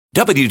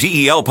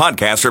WDEL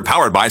podcasts are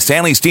powered by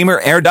Stanley Steamer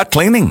Air Duct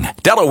Cleaning,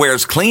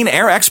 Delaware's clean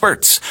air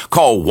experts.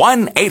 Call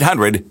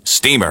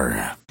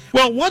 1-800-STEAMER.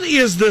 Well, what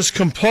is this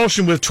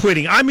compulsion with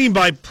tweeting? I mean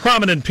by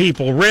prominent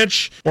people,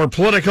 rich or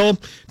political.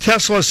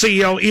 Tesla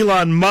CEO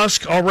Elon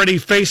Musk already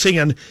facing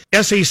an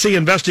SEC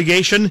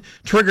investigation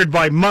triggered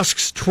by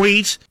Musk's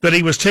tweet that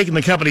he was taking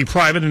the company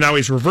private and now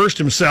he's reversed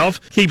himself.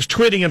 Keeps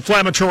tweeting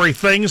inflammatory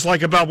things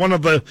like about one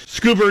of the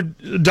scuba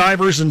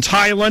divers in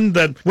Thailand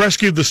that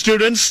rescued the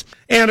students.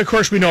 And, of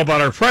course, we know about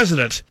our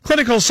president.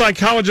 Clinical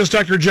psychologist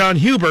Dr. John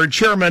Hubert,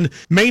 chairman,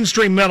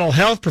 Mainstream Mental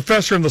Health,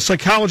 professor in the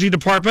psychology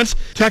department,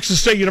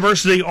 Texas State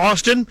University,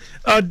 Austin.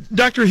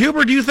 Dr.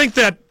 Hubert, do you think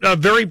that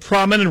very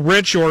prominent,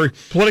 rich, or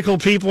political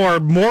people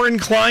are more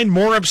inclined,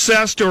 more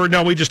obsessed, or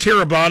no, we just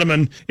hear about them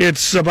and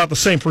it's about the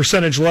same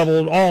percentage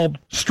level, all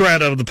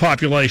strata of the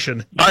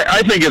population?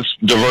 I think it's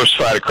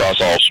diversified across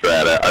all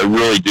strata. I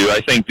really do.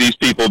 I think these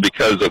people,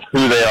 because of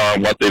who they are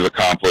and what they've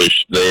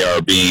accomplished, they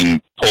are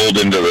being pulled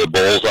into the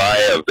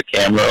bullseye of the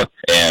camera,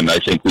 and I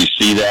think we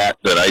see that,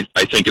 but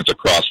I think it's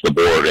across the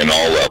board in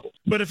all levels.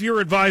 But if your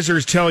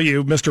advisors tell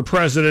you, Mr.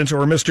 President or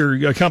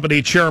Mr.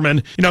 Company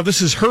Chairman,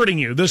 this is hurting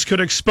you, this could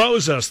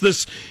expose us,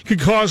 this could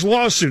cause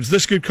lawsuits,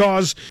 this could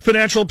cause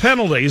financial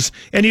penalties,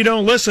 and you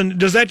don't listen,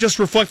 does that just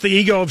reflect the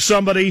ego of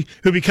somebody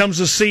who becomes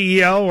a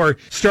CEO or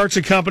starts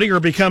a company or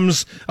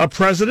becomes a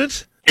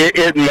president?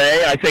 It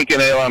may. I think in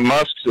Elon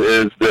Musk's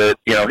is that,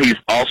 he's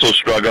also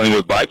struggling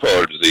with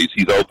bipolar disease.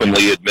 He's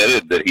openly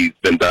admitted that he's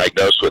been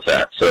diagnosed with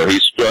that. So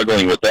he's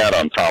struggling with that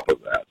on top of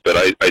that. But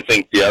I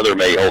think the other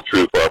may hold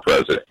true for our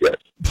president, yes.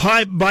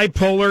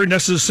 Bipolar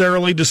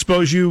necessarily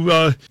dispose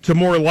you to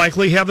more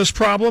likely have this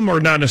problem, or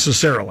not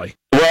necessarily?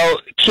 Well,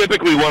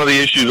 typically one of the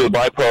issues with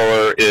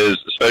bipolar is,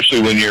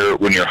 especially when you're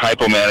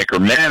hypomanic or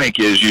manic,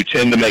 is you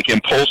tend to make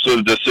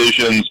impulsive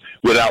decisions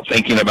without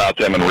thinking about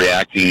them and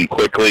reacting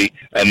quickly.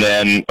 And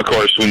then, of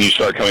course, when you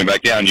start coming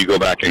back down, you go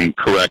back and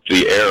correct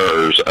the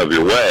errors of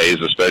your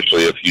ways,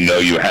 especially if you know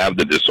you have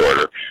the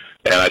disorder.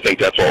 And I think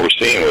that's what we're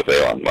seeing with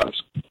Elon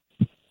Musk.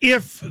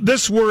 If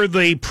this were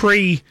the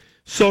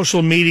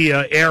pre-social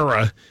media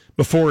era,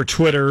 before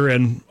Twitter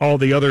and all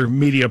the other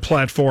media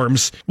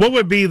platforms, what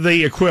would be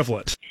the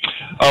equivalent?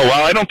 Oh,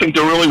 well, I don't think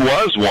there really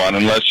was one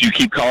unless you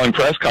keep calling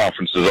press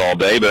conferences all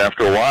day, but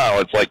after a while,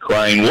 it's like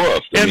crying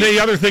wolf. The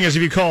other thing is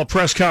if you call a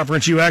press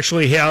conference, you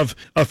actually have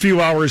a few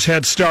hours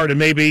head start, and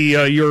maybe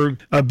your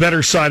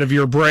better side of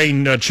your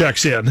brain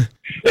checks in.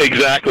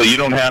 Exactly. You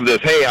don't have this,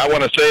 hey, I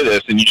want to say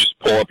this, and you just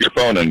pull up your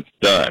phone and it's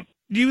done.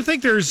 Do you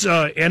think there's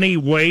any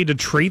way to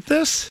treat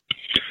this?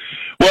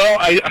 Well,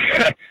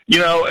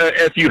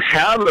 if you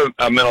have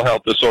a mental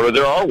health disorder,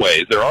 there are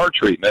ways. There are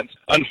treatments.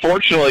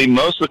 Unfortunately,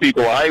 most of the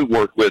people I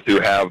work with who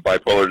have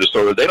bipolar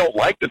disorder, they don't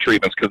like the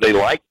treatments because they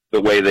like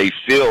the way they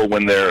feel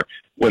when they're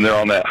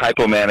on that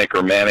hypomanic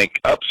or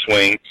manic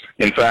upswing.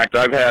 In fact,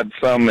 I've had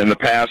some in the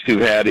past who've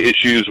had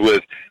issues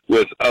with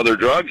other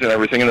drugs and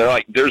everything, and they're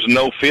like, there's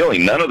no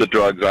feeling. None of the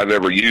drugs I've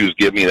ever used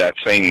give me that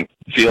same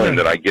feeling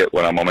that I get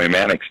when I'm on my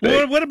manic state.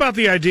 Well, what about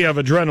the idea of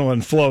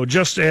adrenaline flow?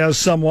 Just as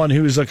someone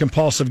who's a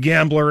compulsive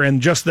gambler,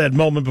 and just that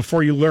moment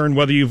before you learn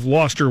whether you've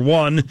lost or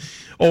won,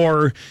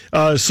 or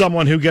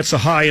someone who gets a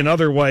high in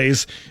other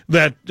ways,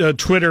 that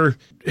Twitter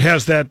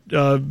has that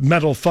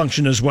mental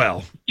function as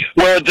well.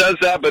 Well, it does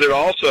that, but it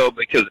also,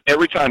 because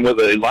every time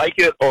whether they like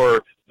it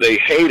or they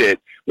hate it,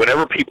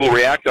 whenever people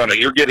react on it,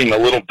 you're getting a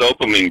little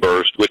dopamine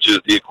burst, which is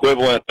the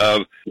equivalent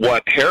of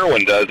what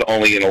heroin does,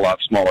 only in a lot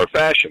smaller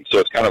fashion. So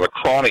it's kind of a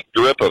chronic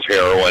drip of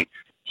heroin.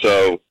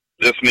 So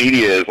this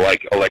media is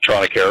like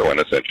electronic heroin,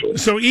 essentially.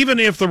 So even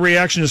if the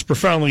reaction is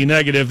profoundly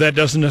negative, that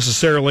doesn't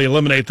necessarily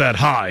eliminate that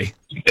high.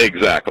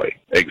 Exactly.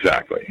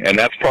 And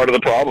that's part of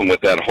the problem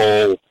with that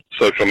whole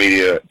social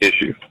media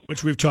issue,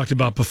 which we've talked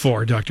about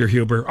before, Dr.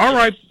 Huber. All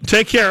right,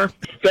 take care.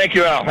 Thank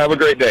you, Al. Have a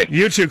great day.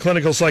 You too,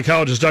 clinical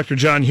psychologist Dr.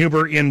 John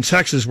Huber in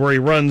Texas, where he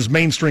runs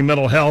Mainstream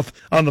Mental Health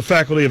on the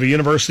faculty of a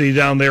university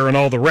down there and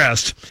all the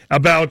rest,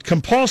 about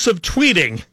compulsive tweeting.